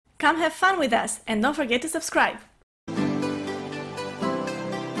Come have fun with us and don't forget to subscribe.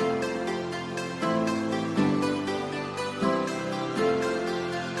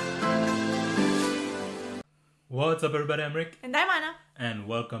 What's up everybody, I'm Rick. And I'm Anna. And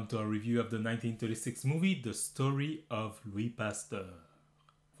welcome to our review of the 1936 movie, The Story of Louis Pasteur.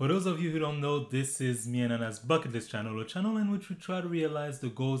 For those of you who don't know, this is me and Anna's bucket list channel, a channel in which we try to realize the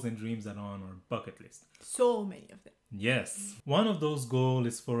goals and dreams that are on our bucket list. So many of them. Yes. One of those goals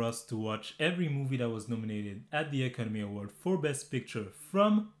is for us to watch every movie that was nominated at the Academy Award for Best Picture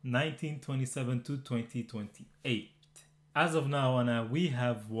from 1927 to 2028. As of now, Anna, we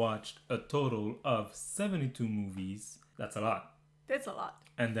have watched a total of 72 movies. That's a lot. That's a lot.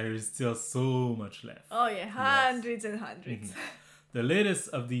 And there is still so much left. Oh yeah, hundreds and hundreds. The latest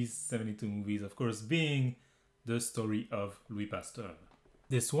of these 72 movies, of course, being The Story of Louis Pasteur.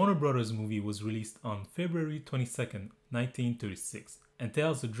 This Warner Brothers movie was released on February 22nd, 1936, and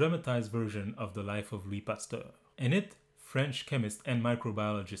tells a dramatized version of the life of Louis Pasteur. In it, French chemist and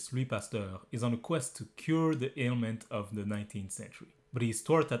microbiologist Louis Pasteur is on a quest to cure the ailment of the 19th century. But he is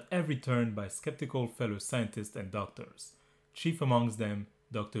thwarted at every turn by skeptical fellow scientists and doctors, chief amongst them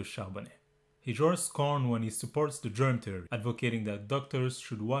Dr. Charbonnet. He draws scorn when he supports the germ theory, advocating that doctors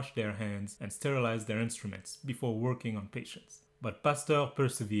should wash their hands and sterilize their instruments before working on patients. But Pasteur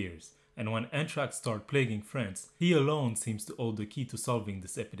perseveres, and when anthrax starts plaguing France, he alone seems to hold the key to solving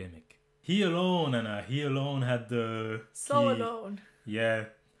this epidemic. He alone, Anna, he alone had the So key, alone. yeah,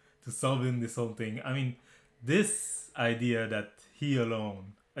 to solving this whole thing. I mean, this idea that he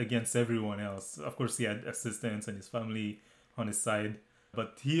alone against everyone else, of course he had assistants and his family on his side,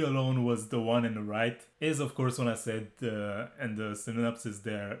 but he alone was the one in the right, is of course when I said, and the synopsis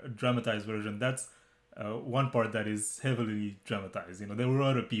there, a dramatized version, that's one part that is heavily dramatized. You know, there were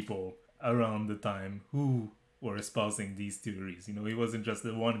other people around the time who were espousing these theories. You know, he wasn't just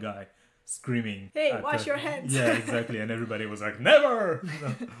the one guy screaming, "Hey, wash your hands!" Yeah, exactly, and everybody was like, "Never!"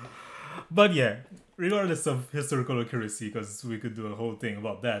 But yeah, regardless of historical accuracy, because we could do a whole thing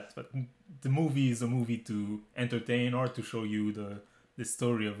about that, but the movie is a movie to entertain or to show you the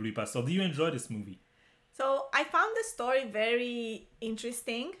story of Louis Pasteur. Do you enjoy this movie? So I found the story very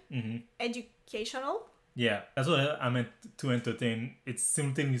interesting, educational. Yeah, that's what I meant to entertain. It's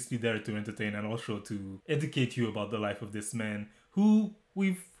simultaneously there to entertain and also to educate you about the life of this man who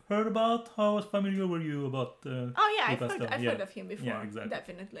we've heard about. How familiar were you about Oh yeah, Louis Pasteur? I've heard of him before. Yeah, exactly.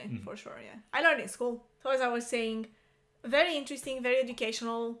 Definitely, for sure, yeah. I learned in school. So as I was saying, very interesting, very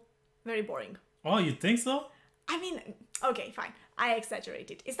educational, very boring. Oh, you think so? I mean, okay, fine. I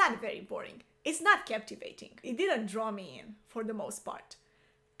exaggerated. It's not very boring. It's not captivating. It didn't draw me in for the most part.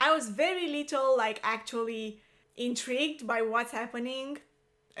 I was very little, actually intrigued by what's happening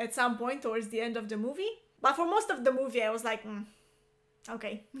at some point towards the end of the movie. But for most of the movie, I was like,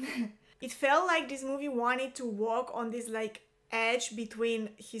 okay. It felt like this movie wanted to walk on this, edge between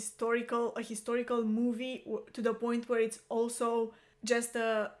a historical movie to the point where it's also just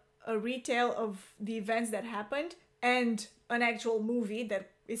a retell of the events that happened and an actual movie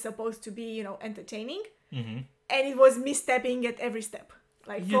that is supposed to be, entertaining. And it was misstepping at every step.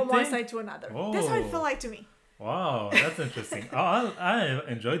 From one side to another. Oh. That's how it felt like to me. Wow, that's interesting. I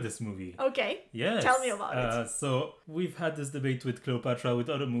enjoyed this movie. Okay. Yes. Tell me about it. So we've had this debate with Cleopatra, with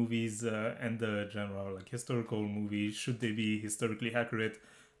other movies and the general historical movies. Should they be historically accurate?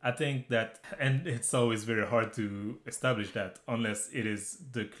 I think that, and it's always very hard to establish that unless it is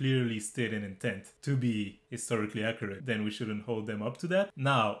the clearly stated intent to be historically accurate, then we shouldn't hold them up to that.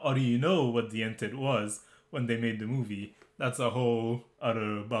 Now, how do you know what the intent was when they made the movie? That's a whole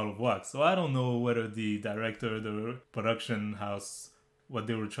other bottle of wax. So I don't know whether the director, the production house, what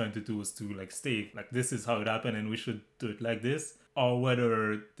they were trying to do was to state this is how it happened and we should do it like this, or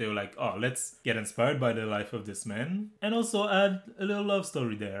whether they were like, oh, let's get inspired by the life of this man and also add a little love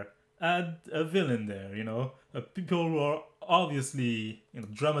story there, add a villain there, people who are obviously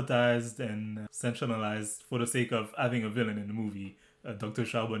dramatized and sensationalized for the sake of having a villain in the movie. Dr.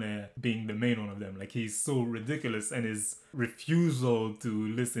 Charbonnet being the main one of them. He's so ridiculous, and his refusal to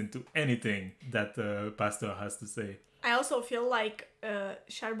listen to anything that Pasteur has to say. I also feel like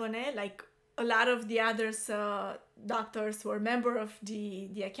Charbonnet, a lot of the others doctors who are member of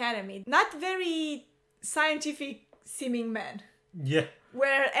the academy, not very scientific seeming men. Yeah.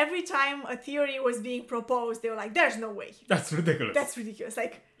 Where every time a theory was being proposed, they were like, there's no way. That's ridiculous. That's ridiculous.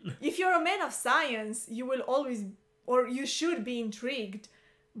 If you're a man of science, you will always, or you should be intrigued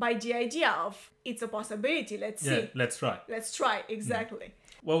by the idea of it's a possibility. Let's see. Let's try. Let's try. Exactly.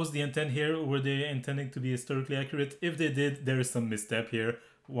 What was the intent here? Were they intending to be historically accurate? If they did, there is some misstep here.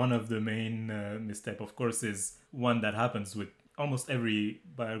 One of the main misstep, of course, is one that happens with almost every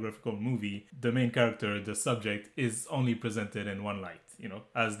biographical movie, the main character, the subject, is only presented in one light,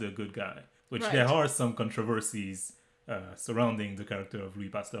 as the good guy. Which there are some controversies surrounding the character of Louis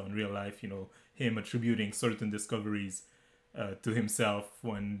Pasteur in real life, him attributing certain discoveries to himself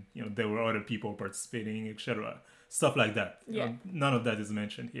when there were other people participating, etc. Stuff like that. Yeah. None of that is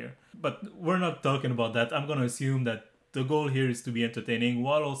mentioned here. But we're not talking about that. I'm going to assume that the goal here is to be entertaining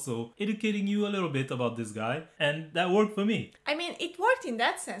while also educating you a little bit about this guy. And that worked for me. I mean, it worked in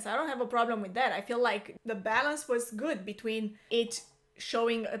that sense. I don't have a problem with that. I feel like the balance was good between it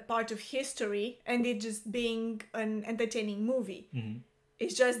showing a part of history and it just being an entertaining movie. Mm-hmm.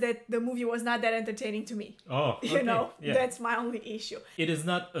 It's just that the movie was not that entertaining to me. Oh, okay. That's my only issue. It is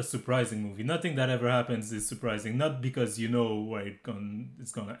not a surprising movie. Nothing that ever happens is surprising. Not because you know where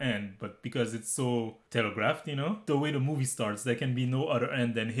it's gonna end, but because it's so telegraphed, The way the movie starts, there can be no other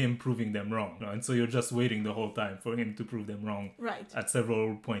end than him proving them wrong. And so you're just waiting the whole time for him to prove them wrong. Right. At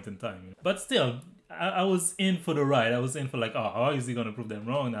several points in time. But still, I was in for the ride. I was in for how is he gonna prove them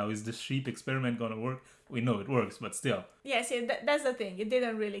wrong now? Is this sheep experiment gonna work? We know it works, but still. Yeah, see, that's the thing. It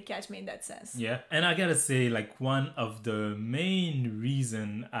didn't really catch me in that sense. Yeah, and I gotta say, one of the main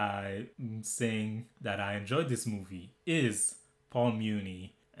reason I'm saying that I enjoyed this movie is Paul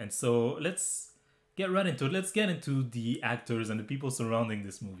Muni. And so let's get right into it. Let's get into the actors and the people surrounding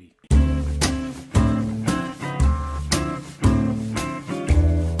this movie.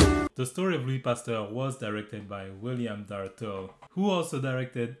 The Story of Louis Pasteur was directed by William Darteau, who also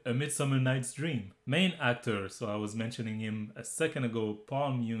directed A Midsummer Night's Dream. Main actor, so I was mentioning him a second ago,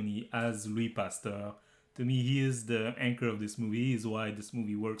 Paul Muni as Louis Pasteur. To me, he is the anchor of this movie. He is why this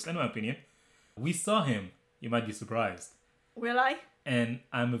movie works, in my opinion. We saw him. You might be surprised. Will I? And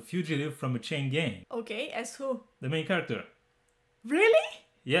I'm a fugitive from a chain gang. Okay, as who? The main character. Really?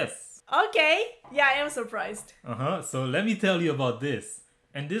 Yes. Okay. Yeah, I am surprised. So let me tell you about this.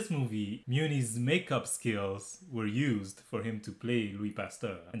 In this movie, Muni's makeup skills were used for him to play Louis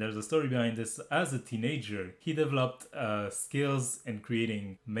Pasteur. And there's a story behind this. As a teenager, he developed skills in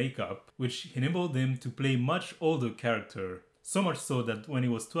creating makeup, which enabled him to play much older character. So much so that when he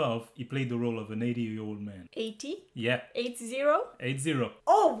was 12, he played the role of an 80-year-old man. 80? Yeah. 80? 80.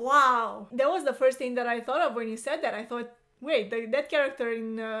 Oh, wow. That was the first thing that I thought of when you said that. I thought, wait, that character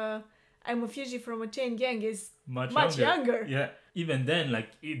in I'm a Fugitive from a Chain Gang is much younger. Yeah. Even then,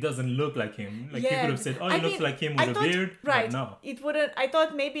 it doesn't look like him. You could have said, he looks like him with a beard. Right. But no. It wouldn't. I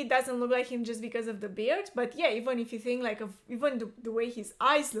thought maybe it doesn't look like him just because of the beard. But yeah, even if you think even the way his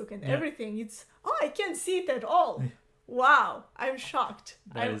eyes look and everything, it's, I can't see it at all. Wow. I'm shocked.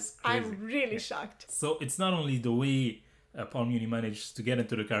 That is crazy. I'm really shocked. So it's not only the way Paul Muni managed to get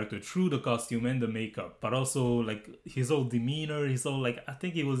into the character through the costume and the makeup, but also his whole demeanor, his whole I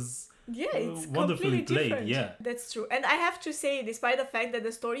think he was it's wonderfully completely played. different. Yeah, that's true. And I have to say, despite the fact that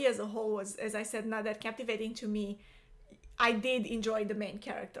the story as a whole was, as I said, not that captivating to me, I did enjoy the main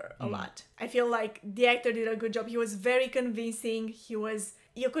character a lot. I feel like the actor did a good job. He was very convincing.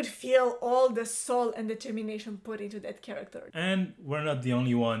 You could feel all the soul and determination put into that character. And we're not the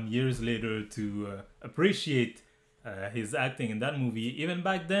only one years later to appreciate his acting in that movie. Even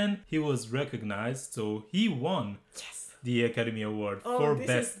back then, he was recognized, so he won the Academy Award for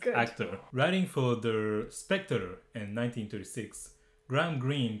Best Actor. Writing for The Spectator in 1936, Graham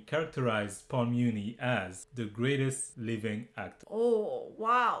Greene characterized Paul Muni as the greatest living actor. Oh,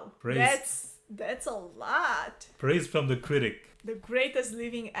 wow. Praise. That's a lot. Praise from the critic. The greatest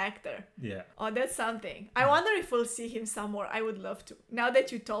living actor. Yeah. Oh, that's something. I wonder if we'll see him somewhere. I would love to. Now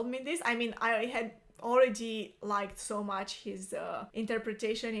that you told me this, I mean, I had already liked so much his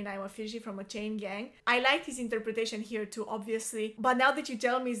interpretation in I'm a Fugitive from a Chain Gang. I liked his interpretation here too, obviously. But now that you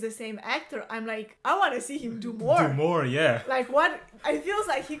tell me it's the same actor, I'm like, I want to see him do more. Do more, yeah. What? It feels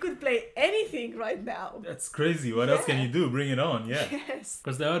like he could play anything right now. That's crazy. What else can you do? Bring it on, yeah. Yes.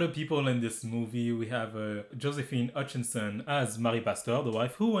 Because there are other people in this movie. We have Josephine Hutchinson as Marie Pasteur, the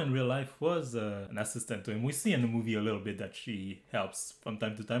wife, who in real life was an assistant to him. We see in the movie a little bit that she helps from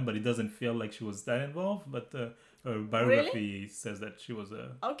time to time, but it doesn't feel like she was that involved. But her biography says that she was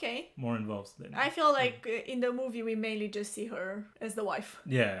more involved than I feel like in the movie we mainly just see her as the wife.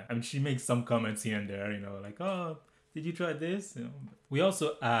 Yeah, I mean, she makes some comments here and there, oh, did you try this? We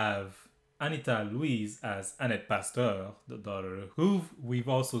also have Anita Louise as Annette Pasteur, the daughter, who we've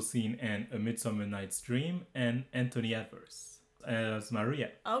also seen in A Midsummer Night's Dream, and Anthony Adverse as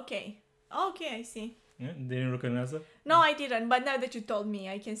Maria. Okay, I see. Yeah, didn't recognize her? No, I didn't, but now that you told me,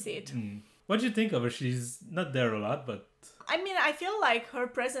 I can see it. What do you think of her? She's not there a lot, but... I mean, I feel like her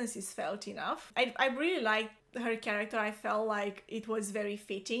presence is felt enough. I really liked her character. I felt like it was very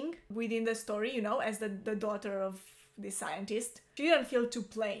fitting within the story, as the daughter of this scientist. She didn't feel too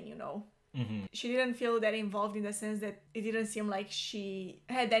plain, you know. She didn't feel that involved in the sense that it didn't seem like she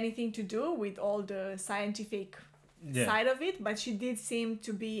had anything to do with all the scientific side of it, but she did seem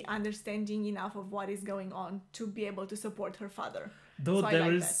to be understanding enough of what is going on to be able to support her father. Though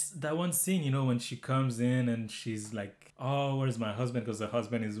there is that one scene, you know, when she comes in and she's like, oh, where's my husband? Because the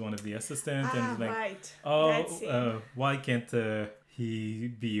husband is one of the assistants. And he's like, right. oh, why can't he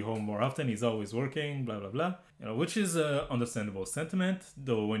be home more often? He's always working, blah, blah, blah. You know, which is an understandable sentiment,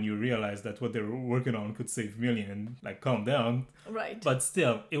 though when you realize that what they're working on could save millions, like, calm down. Right. But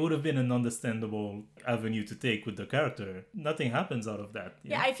still, it would have been an understandable avenue to take with the character. Nothing happens out of that.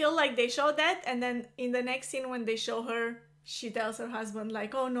 Yeah, I feel like they show that, and then in the next scene when they show her, she tells her husband,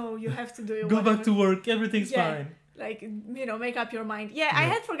 like, oh no, you have to do it. Go back to work, everything's fine. Like, you know, make up your mind. Yeah, I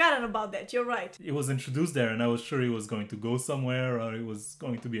had forgotten about that. You're right. It was introduced there, and I was sure it was going to go somewhere, or it was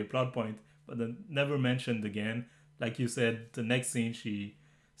going to be a plot point, but then never mentioned again. Like you said, the next scene, she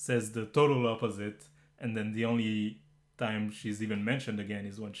says the total opposite, and then the only time she's even mentioned again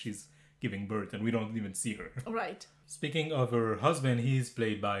is when she's giving birth, and we don't even see her. Right. Speaking of her husband, he's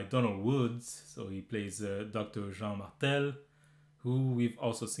played by Donald Woods, so he plays Dr. Jean Martel, who we've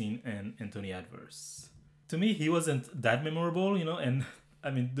also seen in Anthony Adverse. To me, he wasn't that memorable, you know, and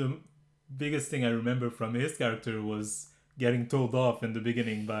I mean, the biggest thing I remember from his character was getting told off in the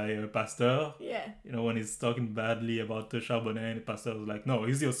beginning by Pasteur. Yeah. You know, when he's talking badly about Charbonnet, and Pasteur was like, no,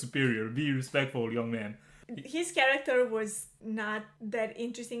 he's your superior, be respectful, young man. His character was not that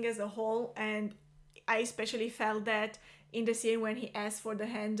interesting as a whole, and I especially felt that in the scene when he asked for the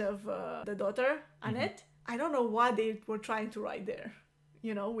hand of the daughter, Annette. I don't know what they were trying to write there,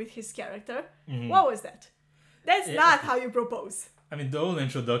 you know, with his character. What was that? That's not how you propose. I mean, the whole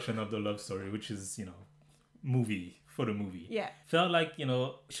introduction of the love story, which is, you know, movie for the movie. Yeah. Felt like, you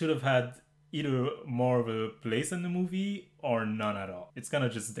know, should have had either more of a place in the movie or none at all. It's kind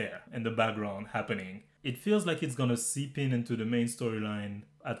of just there in the background happening. It feels like it's gonna seep in into the main storyline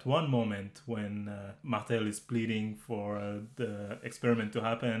at one moment when Martel is pleading for the experiment to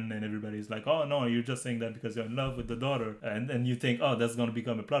happen, and everybody's like, oh no, you're just saying that because you're in love with the daughter, and then you think, oh, that's gonna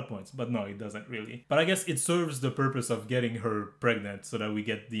become a plot point. But no, it doesn't really. But I guess it serves the purpose of getting her pregnant so that we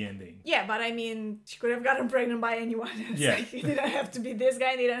get the ending. Yeah, but I mean, she could have gotten pregnant by anyone else. Yeah. Like, it didn't have to be this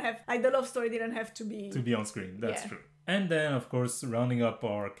guy, didn't have, like, the love story didn't have to be on screen. That's true. And then, of course, rounding up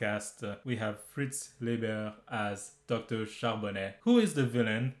our cast, we have Fritz Leiber as Dr. Charbonnet, who is the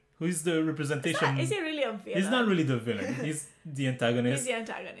villain, who is the representation... Is he really a villain? He's not really the villain. He's the antagonist. He's the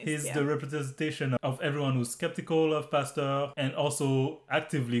antagonist, He's the representation of everyone who's skeptical of Pasteur and also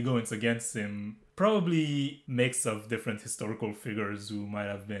actively going against him. Probably mix of different historical figures who might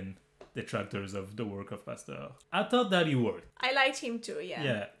have been detractors of the work of Pasteur. I thought that he worked. I liked him too,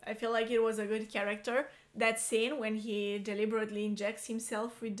 yeah. I feel like it was a good character. That scene when he deliberately injects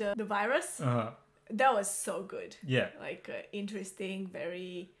himself with the virus, that was so good. Yeah. Like, interesting,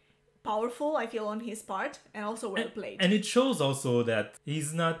 very powerful, I feel, on his part, and also well played. And it shows also that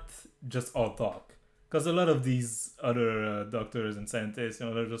he's not just all talk. Because a lot of these other doctors and scientists, you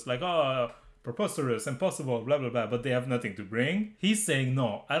know, they're just like, oh, preposterous, impossible, blah, blah, blah, but they have nothing to bring. He's saying,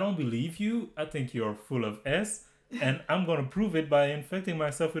 no, I don't believe you. I think you're full of S. And I'm going to prove it by infecting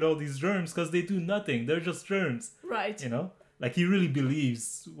myself with all these germs because they do nothing. They're just germs. Right. You know? Like, he really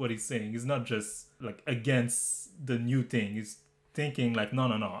believes what he's saying. He's not just, like, against the new thing. He's thinking, like, no,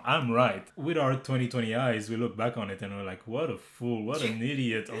 I'm right. With our 2020 eyes, we look back on it and we're like, what a fool, what an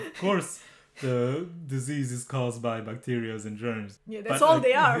idiot. Of course, the disease is caused by bacteria and germs. Yeah, that's all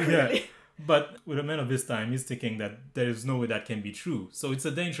they are, really. Yeah. But with a man of his time, he's thinking that there is no way that can be true. So it's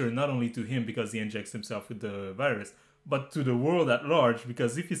a danger not only to him because he injects himself with the virus, but to the world at large,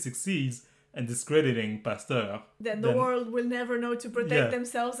 because if he succeeds in discrediting Pasteur, then the world will never know to protect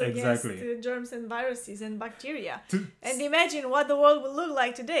themselves against germs and viruses and bacteria. And imagine what the world would look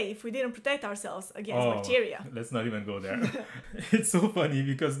like today if we didn't protect ourselves against bacteria. Let's not even go there. It's so funny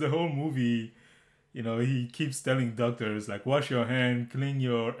because the whole movie... You know, he keeps telling doctors, like, wash your hand, clean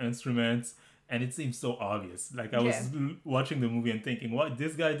your instruments. And it seems so obvious. Like, I was watching the movie and thinking, what?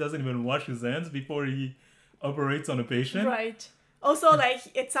 This guy doesn't even wash his hands before he operates on a patient? Right. Also,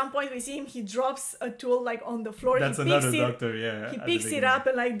 like, at some point we see him, he drops a tool, like, on the floor. That's another doctor, yeah. He picks it up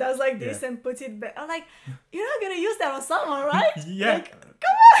and, like, does like this and puts it back. I'm like, you're not going to use that on someone, right? Yeah. Like,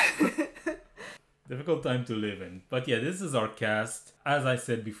 come on! Difficult time to live in. But yeah, this is our cast. As I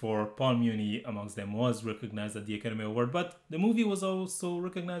said before, Paul Muni amongst them was recognized at the Academy Award, but the movie was also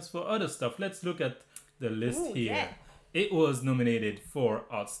recognized for other stuff. Let's look at the list here. Yeah. It was nominated for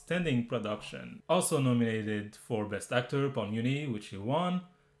Outstanding Production. Also nominated for Best Actor, Paul Muni, which he won.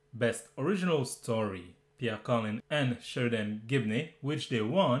 Best Original Story, Pierre Collin and Sheridan Gibney, which they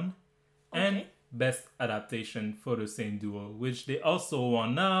won, and Okay. Best Adaptation for the same duo, which they also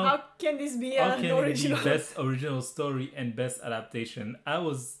won. Now, How can this be how an can original? it be Best Original Story and Best Adaptation? I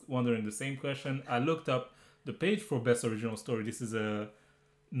was wondering the same question. I looked up the page for Best Original Story. This is an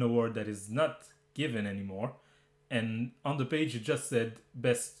award that is not given anymore. And on the page, it just said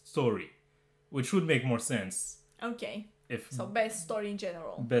Best Story, which would make more sense Okay. if So best story in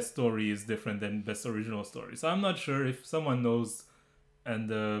general. Best Story is different than Best Original Story. So I'm not sure if someone knows in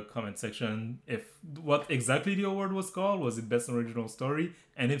the comment section if what exactly the award was called. Was it Best Original Story?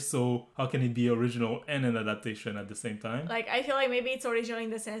 And if so, how can it be original and an adaptation at the same time? Like, I feel like maybe it's original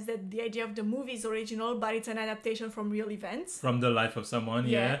in the sense that the idea of the movie is original, but it's an adaptation from real events. From the life of someone,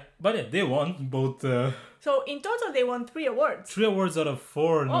 yeah. Yeah. But yeah, they won both So in total, they won 3 awards. 3 awards out of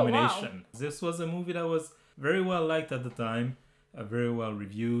 4 wow. nominations. This was a movie that was very well liked at the time, very well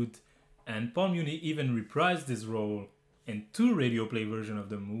reviewed, and Paul Muni even reprised his role in 2 radio play versions of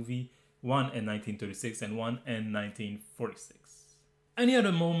the movie, one in 1936 and one in 1946. Any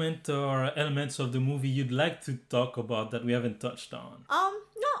other moment or elements of the movie you'd like to talk about that we haven't touched on?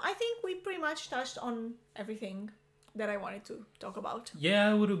 No, I think we pretty much touched on everything that I wanted to talk about. Yeah,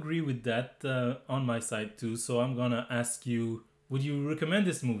 I would agree with that on my side too. So I'm gonna ask you, would you recommend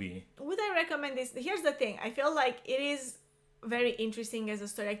this movie? Would I recommend this? Here's the thing. I feel like it is very interesting as a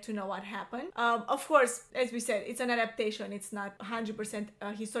story, like, to know what happened. Of course, as we said, it's an adaptation. It's not 100%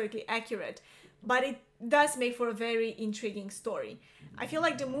 historically accurate, but it does make for a very intriguing story. I feel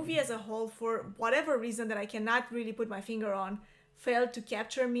like the movie as a whole, for whatever reason that I cannot really put my finger on, failed to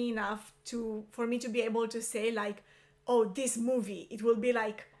capture me enough for me to be able to say, like, oh, this movie, it will be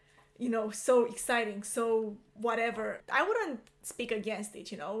like, you know, so exciting, so whatever. I wouldn't speak against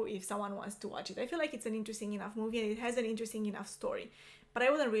it, you know, if someone wants to watch it. I feel like it's an interesting enough movie and it has an interesting enough story, but I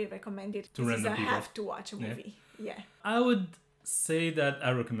wouldn't really recommend it. To this is a random people. have to watch a movie. Yeah. I would say that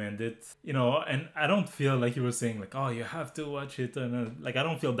I recommend it, you know, and I don't feel like you were saying like, oh, you have to watch it, and like I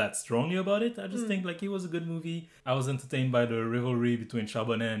don't feel that strongly about it. I just think like it was a good movie. I was entertained by the rivalry between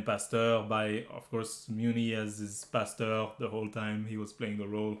Charbonnet and Pasteur, by of course Muni as his Pasteur the whole time he was playing the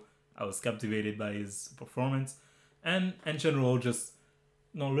role. I was captivated by his performance, and in general just,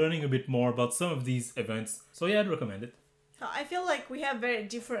 you know, learning a bit more about some of these events. So yeah, I'd recommend it. I feel like we have very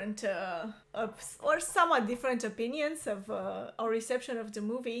different or somewhat different opinions of our reception of the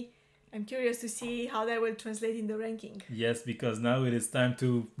movie. I'm curious to see how that will translate in the ranking. Yes, because now it is time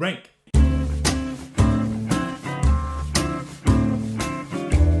to rank.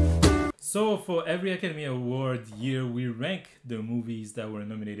 So for every Academy Award year, we rank the movies that were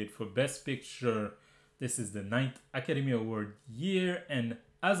nominated for Best Picture. This is the 9th Academy Award year, and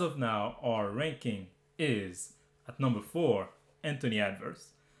as of now, our ranking is at number 4, Anthony Adverse.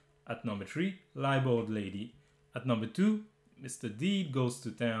 At number 3, Libeled Lady. At number 2, Mr. Deed Goes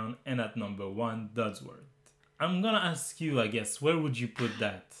to Town. And at number 1, Dodsworth. I'm gonna ask you, I guess, where would you put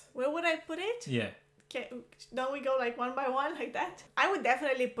that? Where would I put it? Yeah. Okay, don't we go like one by one like that? I would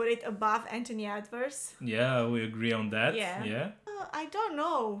definitely put it above Anthony Adverse. Yeah, we agree on that. Yeah. I don't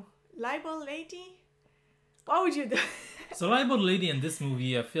know. Libel Lady? What would you do? So Libeled Lady in this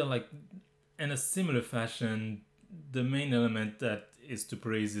movie, I feel like in a similar fashion, the main element that is to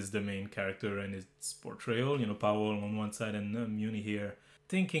praise is the main character and its portrayal. You know, Powell on one side and Muni here.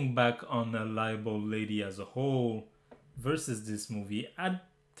 Thinking back on a Libeled Lady as a whole versus this movie, I'd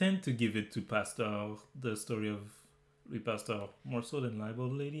tend to give it to Pasteur, the story of Louis Pasteur, more so than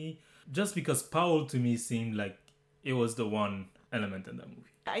Libeled Lady. Just because Powell to me seemed like it was the one element in that movie.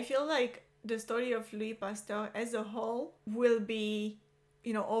 I feel like the story of Louis Pasteur as a whole will be,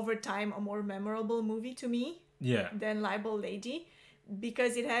 you know, over time a more memorable movie to me than Libel Lady,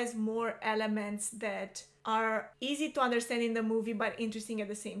 because it has more elements that are easy to understand in the movie but interesting at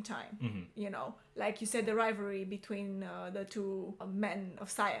the same time. You know, like you said, the rivalry between the two men of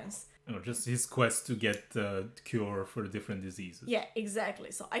science. You know, just his quest to get cure for different diseases. Yeah,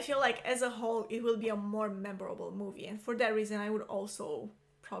 exactly. So I feel like as a whole it will be a more memorable movie, and for that reason I would also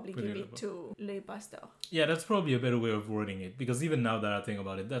probably give it to Louis Pasteur. Yeah, that's probably a better way of wording it, because even now that I think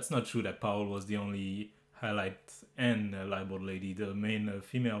about it, that's not true that Powell was the only highlight and Libeled Lady. The main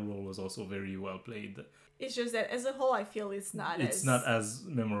female role was also very well played. It's just that as a whole I feel it's not as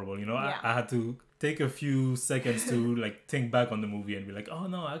memorable, you know. Yeah. I had to take a few seconds to like think back on the movie and be like, oh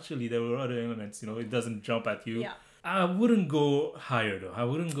no, actually there were other elements, you know. It doesn't jump at you. Yeah. I wouldn't go higher though. I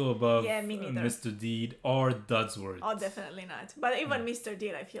wouldn't go above me neither. Mr. Deed or Dodsworth. Oh, definitely not. But even Mr.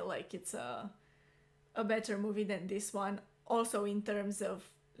 Deed, I feel like it's a better movie than this one. Also in terms of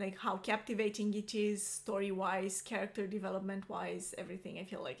like how captivating it is, story-wise, character development-wise, everything. I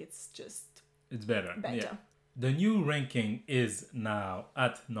feel like it's just It's better. better. Yeah. The new ranking is now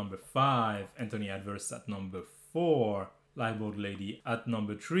at number 5, Anthony Adverse at number 4, Libel Lady at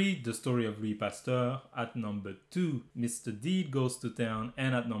number 3, The Story of Louis Pasteur at number 2, Mr. Deed Goes to Town,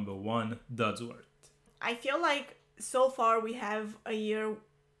 and at number 1, Dodsworth. I feel like so far we have a year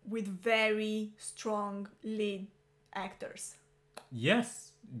with very strong lead actors.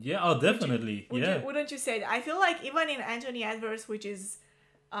 Yes. Yeah, oh, definitely. Wouldn't you say that? I feel like even in Anthony Adverse, which is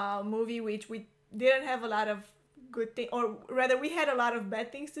a movie which we didn't have a lot of good things, or rather we had a lot of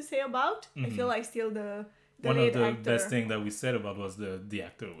bad things to say about. I feel like still the one lead of the actor, best thing that we said about was the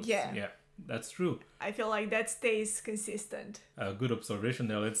actor. Yeah, that's true. I feel like that stays consistent. Good observation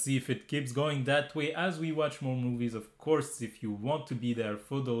there. Let's see if it keeps going that way as we watch more movies. Of course, if you want to be there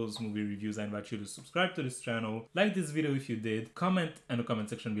for those movie reviews, I invite you to subscribe to this channel. Like this video if you did. Comment in the comment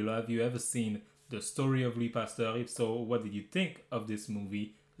section below. Have you ever seen The Story of Louis Pasteur? If so, what did you think of this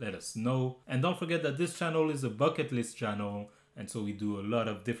movie? Let us know. And don't forget that this channel is a bucket list channel. And so we do a lot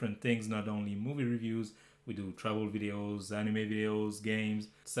of different things, not only movie reviews. We do travel videos, anime videos, games,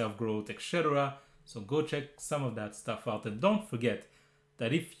 self-growth, etc. So go check some of that stuff out. And don't forget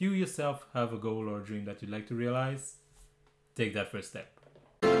that if you yourself have a goal or a dream that you'd like to realize, take that first step.